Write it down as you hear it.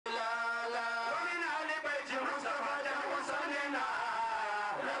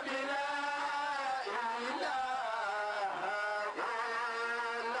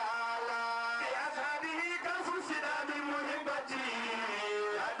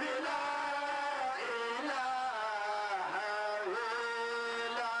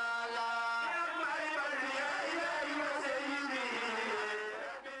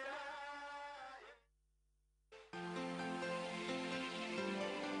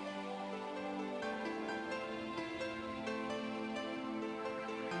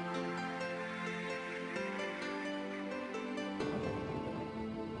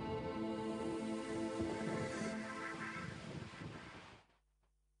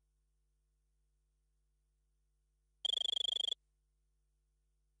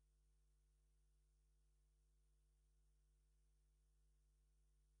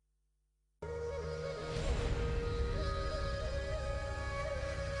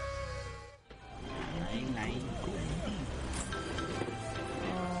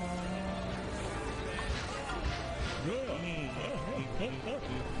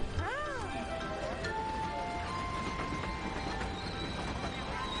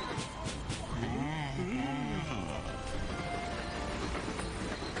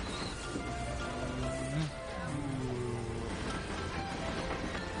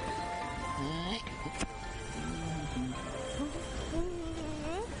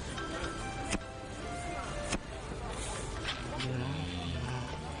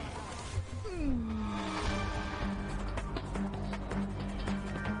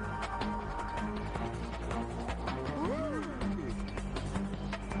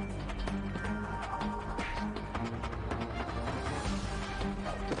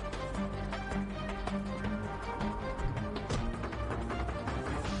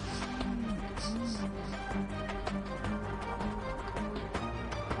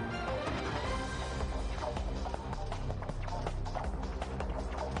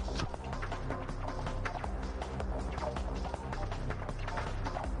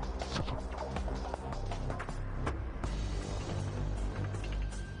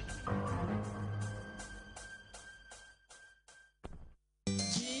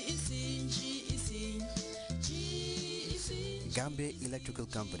Gambia Electrical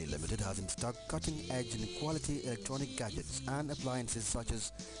Company Limited has in stock cutting-edge and quality electronic gadgets and appliances such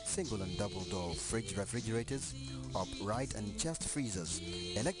as single and double-door fridge refrigerators, upright and chest freezers,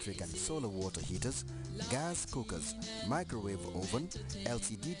 electric and solar water heaters, gas cookers, microwave oven,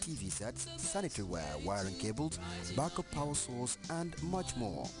 LCD TV sets, sanitary ware, wiring cables, backup power source and much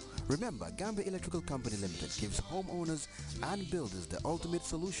more. Remember, Gambia Electrical Company Limited gives homeowners and builders the ultimate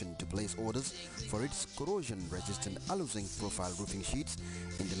solution to place orders for its corrosion-resistant alu-zinc profile roofing sheets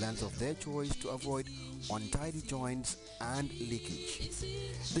in the length of their choice to avoid untidy joints and leakage.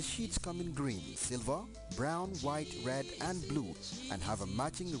 The sheets come in green, silver, brown, white, red and blue and have a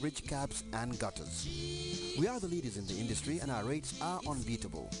matching ridge caps and gutters. We are the leaders in the industry and our rates are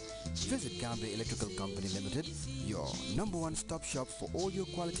unbeatable. Visit Gambia Electrical Company Limited, your #1 stop shop for all your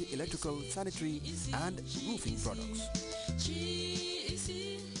quality electrical, sanitary and roofing products.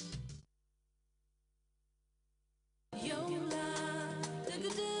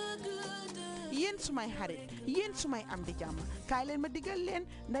 Yen sumay xarit yen sumay am di jàmm kaay leen ma digal leen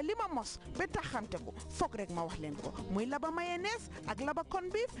na li ma mos ba tax xamte ko foog rek ma wax leen ko muy laba mayonnaise ak laba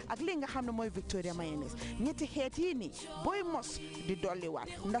corned beef ak li nga xam ne mooy Victoria mayonnaise ñetti xeet yi nii booy mos di dolliwaat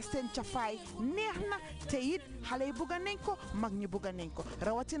ndax seen cafaay neex na te it xale yi bugga nañ ko mag ñi bugga nañ ko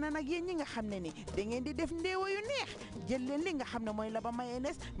rawatina nag yéen ñi nga xam ne ni da ngeen di def ndéewa yu neex jël leen li nga xam ne mooy laba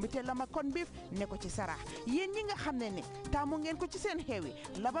mayonnaise mi te lama corned beef ne ko ci saraax yéen ñi nga xam ne ni taamu ngeen ko ci seen xew yi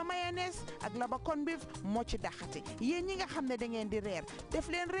laba mayonnaise ak laba corned beef moo ci daxate yéen ñi nga xam ne da ngeen di reer def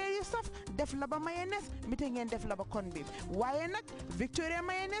leen reer yu saf def laba mayonnaise mi te ngeen def laba corned beef waaye nag Victoria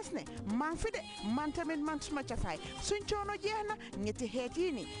mayonnaise ne maa ngi fi de man tamit man suma cafaay suñ coono jeex na ñetti xeet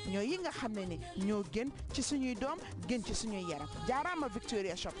yi ni ñoo yi nga xam ne ni ñoo gën ci suñuy doom gën ci suñuy yaram jaaraama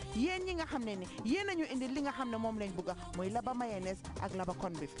Victoria shop yéen ñi nga xam ne ni yéen a ñu indi li nga xam ne moom lañ bugga muy laba mayonnaise ak laba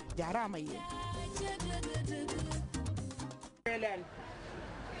corned beef jaaraama yéen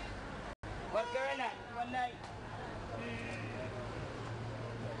wallahi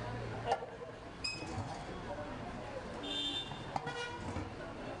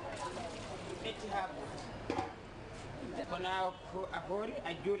kono a hoori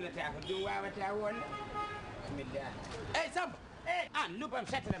a juulata ko ɗum wawata wonde bismillah Hey Samba, hey, an lubam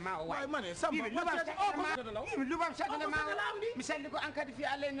setale ma o way mané samba lubam setale ma mi salli ko an kadi fi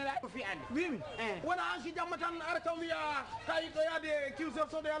alle ne la ko fi ande wimi wona an si jamma tan ara taw wiya kay ko yaade kiwsel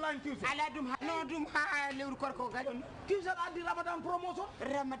so de ala kiwsel ala dum no dum ha lewru korko gadi kiwsel addi ramadan promotion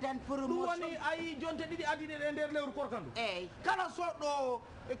woni ay jonte didi addi de nder lewru korkandu eyi kala soɗɗo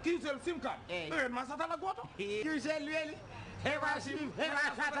kiwsel sim card ma satala goto kiwsel weeli hewa sim hewa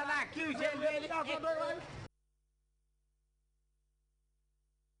satala kiwsel weeli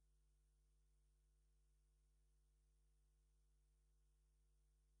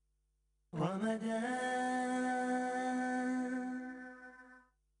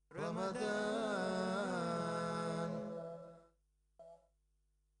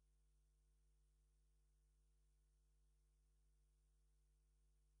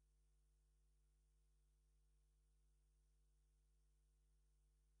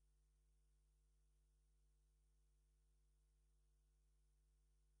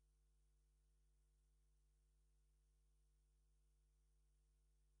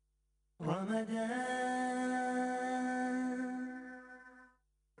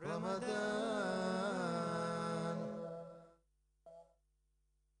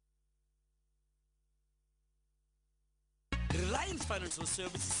Reliance Financial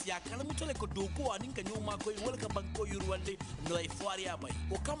Services ya kala mutole ko doko anin ka nyoma ko wala ka banko yurwande no ay foari abay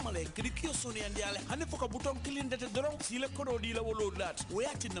o kamale krikio soni andi ale hane foka buton kilindete doron sile ko do dila wolo lat o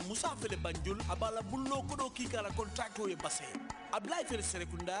yatina musafele banjul abala bullo ko do ki kala contract o e basse ablay fere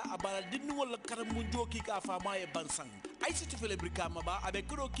serekunda abala dinnu wala karam mu joki ka fama e bansang ay situ fele brikama ba abe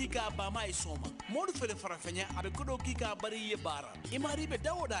ko do ki ka ba mai soma modu fele farafanya abe ko do ki ka bari ye bara imari be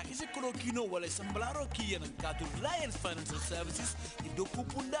dawoda ise ko do kino wala samblaro ki yenen ka to Reliance Financial Services ido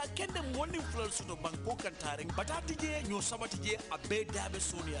kupunda kende woni flor suto banko kantare batati je nyo sabati je abe dabe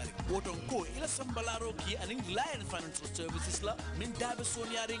soniari woton ko ila sambalaro ki anin Reliance Financial Services la min dabe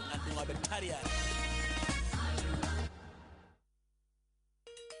soniari andu abe tariari.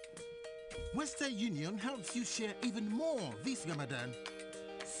 Western Union helps you share even more this Ramadan.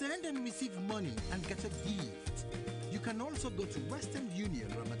 Send and receive money and get a gift. You can also go to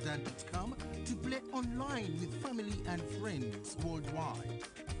westernunionramadan.com to play online with family and friends worldwide.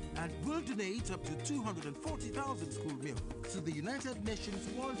 And we'll donate up to 240,000 school meals to the United Nations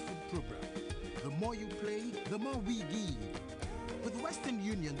World Food Programme. The more you play, the more we give. With Western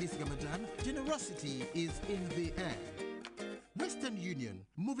Union this Ramadan, generosity is in the air. Western Union,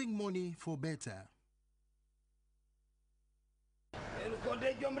 moving money for better.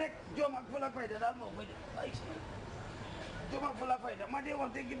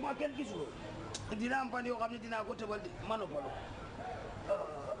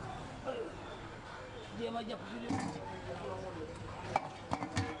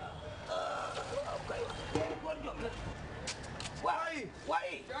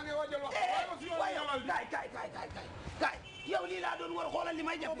 yow lii laa doon war xoolal li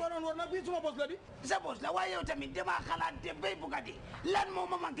may def ba doon war nag bii suma bos la di sa bos la waaye yow tamit dama xalaat de bay bugati lan moo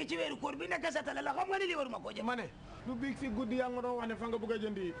ma manqué ci weeru koor bi nekk sa tala la xam nga ni lii waruma koo jënd ma ne du biig si guddi yaa nga doon wax ne fa nga bëgg a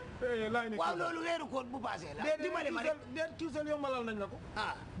jëndi laay ni waaw loolu weeru koor bu passé la dimbali ma rek déet kiwsel yombalal nañ la ko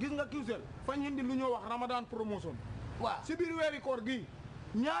gis nga kiwsel fañ indi lu ñoo wax ramadan promotion waaw si biir weeri koor gi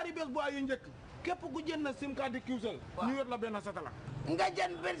ñaari bés bu ay yu njëkk képp ku jënd na sim card di kiwsel ñu yor la benn satala nga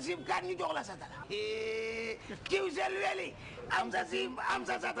jënd benn sim card ñu jox la satala kiwsel weli am sa sim am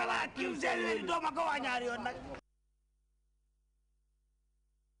sa satala kiwsel weli doo ma ko wax ñaari yoon nag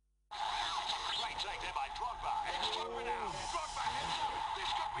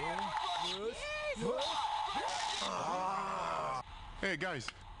Hey guys,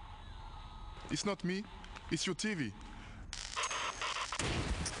 it's not me, it's your TV.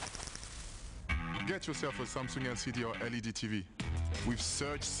 Get yourself a Samsung LCD or LED TV with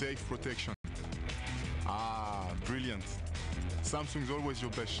Surge Safe Protection. Ah, brilliant. Samsung's always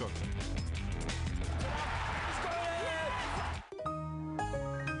your best shot.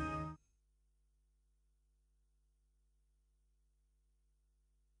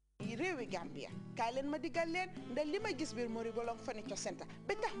 réewi Gambia kaay leen ma diggal leen ndax li ma gis biir Mori Bolong Furniture Center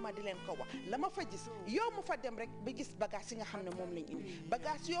ba tax ma di leen ko wax la ma fa gis yow mu fa dem rek ba gis bagage yi nga xam ne moom lañ indi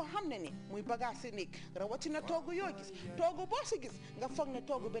bagage yoo xam ne ni muy bagage yi nekk rawatina toogu yoo gis toogu boo si gis nga foog ne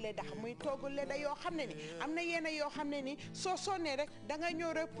toogu bi lay dax muy toogu leda yoo xam ne ni am na yenn yoo xam ne ni soo sonnee rek da nga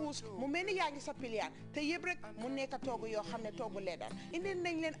ñëw rek puus mu mel ni yaa ngi sa piliyaan te yëpp rek mu nekk toogu yoo xam ne toogu ledaan indi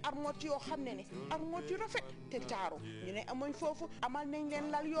nañ leen armoire yoo xam ne ni armoire yu rafet te taaru ñu ne amuñ foofu amal nañ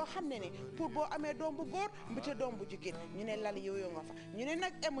leen lal yoo xam ne ni pour boo amee doom bu góor mbite doom bu jigéen ñu ne lal yooyu nga fa ñu ne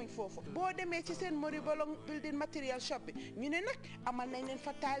nag emuñ foofu boo demee ci seen Mori Bolong building material shop bi ñu ne nag amal nañ leen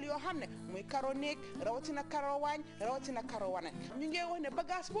fa taal yoo xam ne muy karo néeg rawatina karo waañ rawatina karo wane ñu ngi wax ne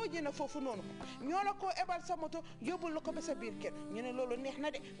bagage boo jënd foofu noonu ñoo la koo ebal sa moto yóbbul la ko ba sa biir kër ñu ne loolu neex na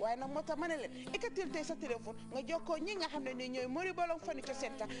de waaye nag moo tax ma ne leen ikatil tey sa téléphone nga jokkoo ñi nga xam ne nii ñooy Mori Bolong Furniture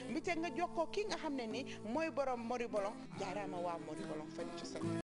Center mbite nga jokkoo ki nga xam ne nii mooy borom Mori Bolong jaaraama waa Mori Bolong Furniture Center